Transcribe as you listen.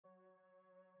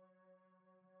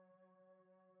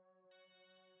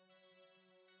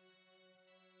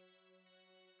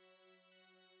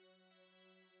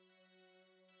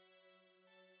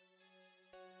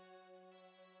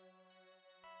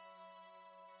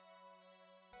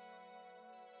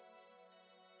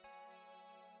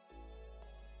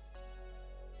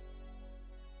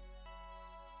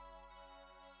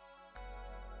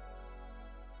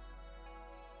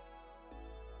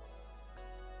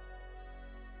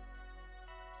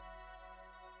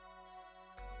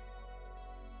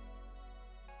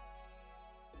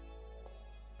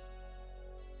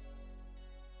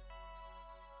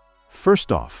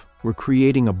First off, we're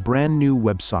creating a brand new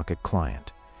WebSocket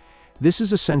client. This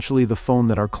is essentially the phone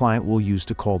that our client will use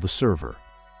to call the server.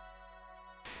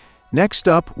 Next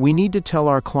up, we need to tell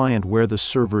our client where the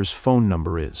server's phone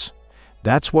number is.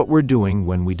 That's what we're doing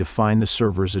when we define the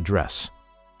server's address.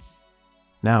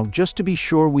 Now, just to be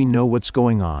sure we know what's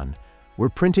going on, we're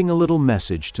printing a little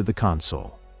message to the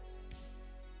console.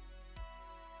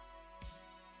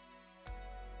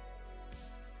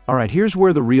 Alright, here's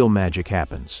where the real magic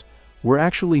happens. We're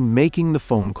actually making the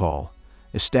phone call,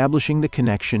 establishing the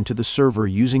connection to the server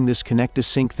using this connect to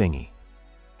sync thingy.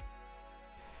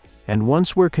 And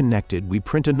once we're connected, we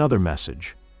print another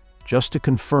message, just to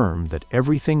confirm that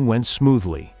everything went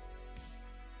smoothly.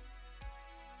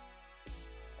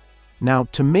 Now,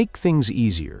 to make things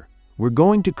easier, we're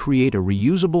going to create a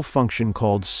reusable function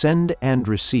called send and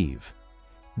receive.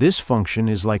 This function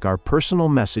is like our personal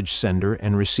message sender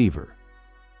and receiver.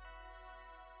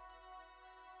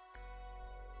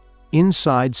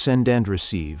 Inside send and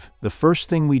receive, the first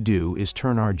thing we do is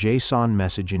turn our JSON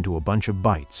message into a bunch of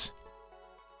bytes.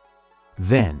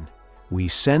 Then, we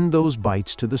send those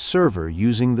bytes to the server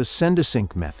using the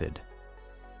send-async method.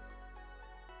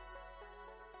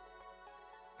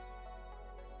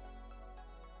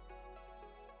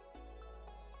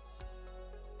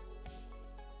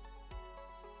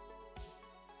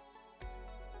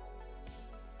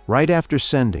 Right after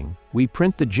sending, we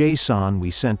print the JSON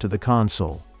we sent to the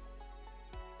console.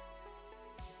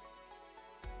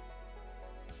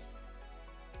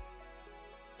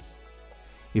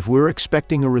 If we're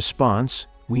expecting a response,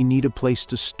 we need a place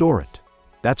to store it.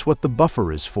 That's what the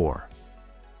buffer is for.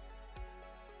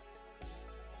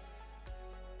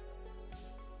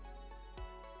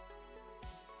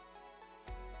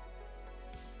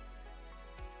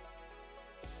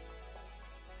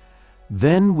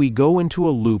 Then we go into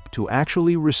a loop to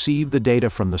actually receive the data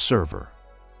from the server.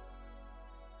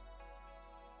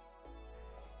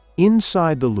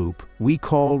 Inside the loop, we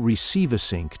call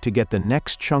receive-async to get the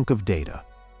next chunk of data.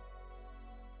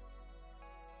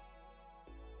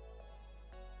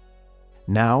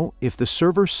 Now, if the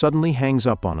server suddenly hangs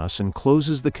up on us and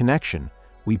closes the connection,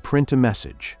 we print a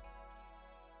message.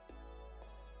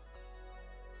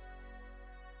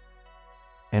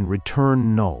 And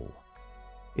return null.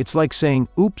 It's like saying,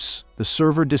 oops, the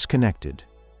server disconnected.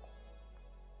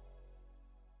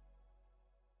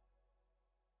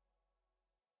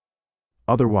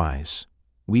 Otherwise,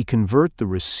 we convert the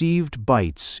received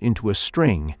bytes into a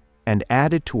string and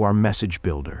add it to our message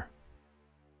builder.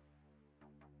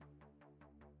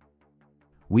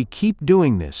 We keep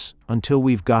doing this until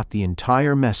we've got the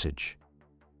entire message.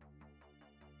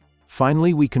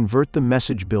 Finally, we convert the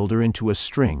message builder into a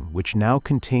string, which now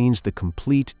contains the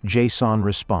complete JSON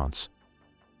response,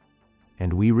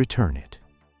 and we return it.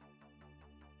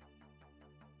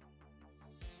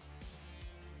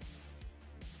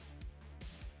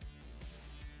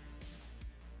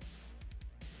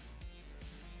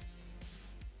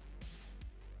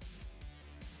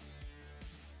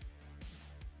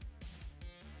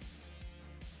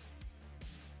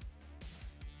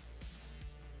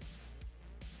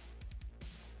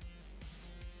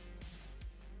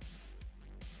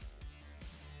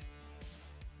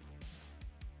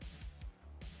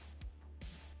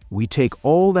 We take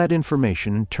all that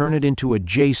information and turn it into a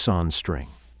JSON string.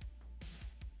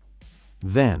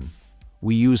 Then,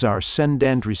 we use our send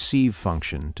and receive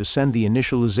function to send the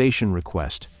initialization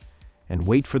request and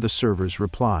wait for the server's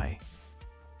reply.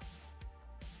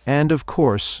 And of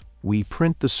course, we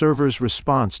print the server's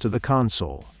response to the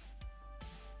console.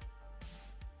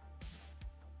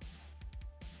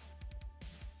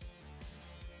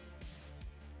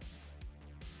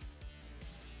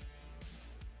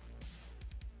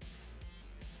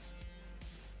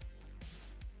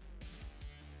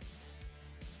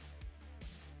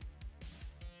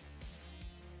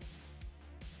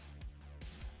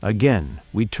 Again,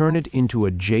 we turn it into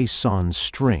a JSON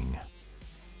string.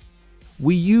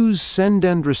 We use send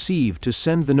and receive to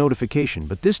send the notification,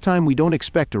 but this time we don't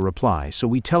expect a reply, so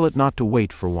we tell it not to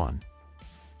wait for one.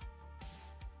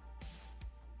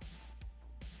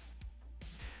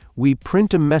 We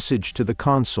print a message to the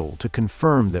console to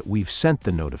confirm that we've sent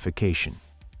the notification.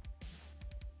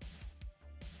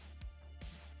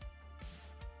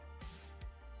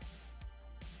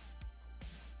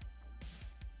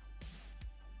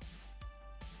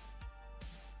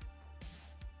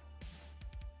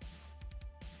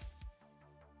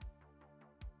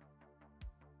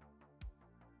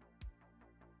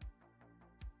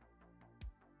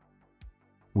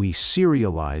 We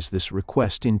serialize this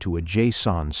request into a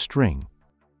JSON string.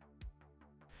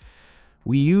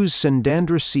 We use send and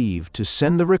receive to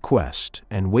send the request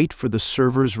and wait for the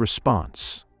server's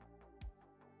response.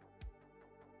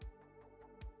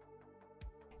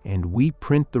 And we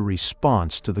print the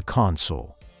response to the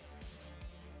console.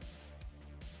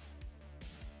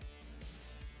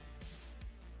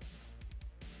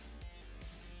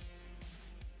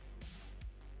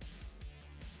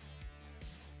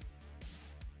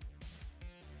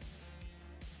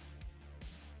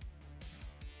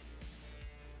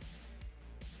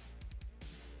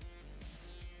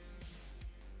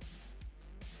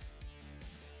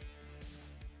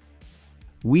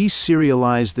 We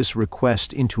serialize this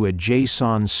request into a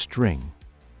JSON string.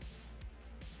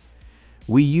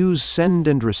 We use send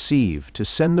and receive to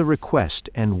send the request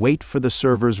and wait for the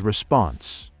server's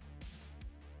response.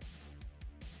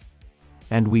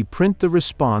 And we print the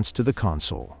response to the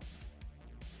console.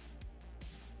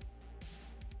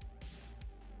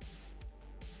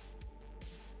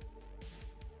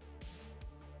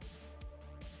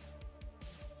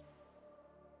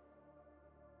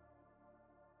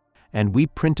 And we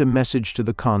print a message to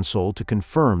the console to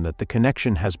confirm that the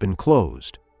connection has been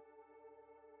closed.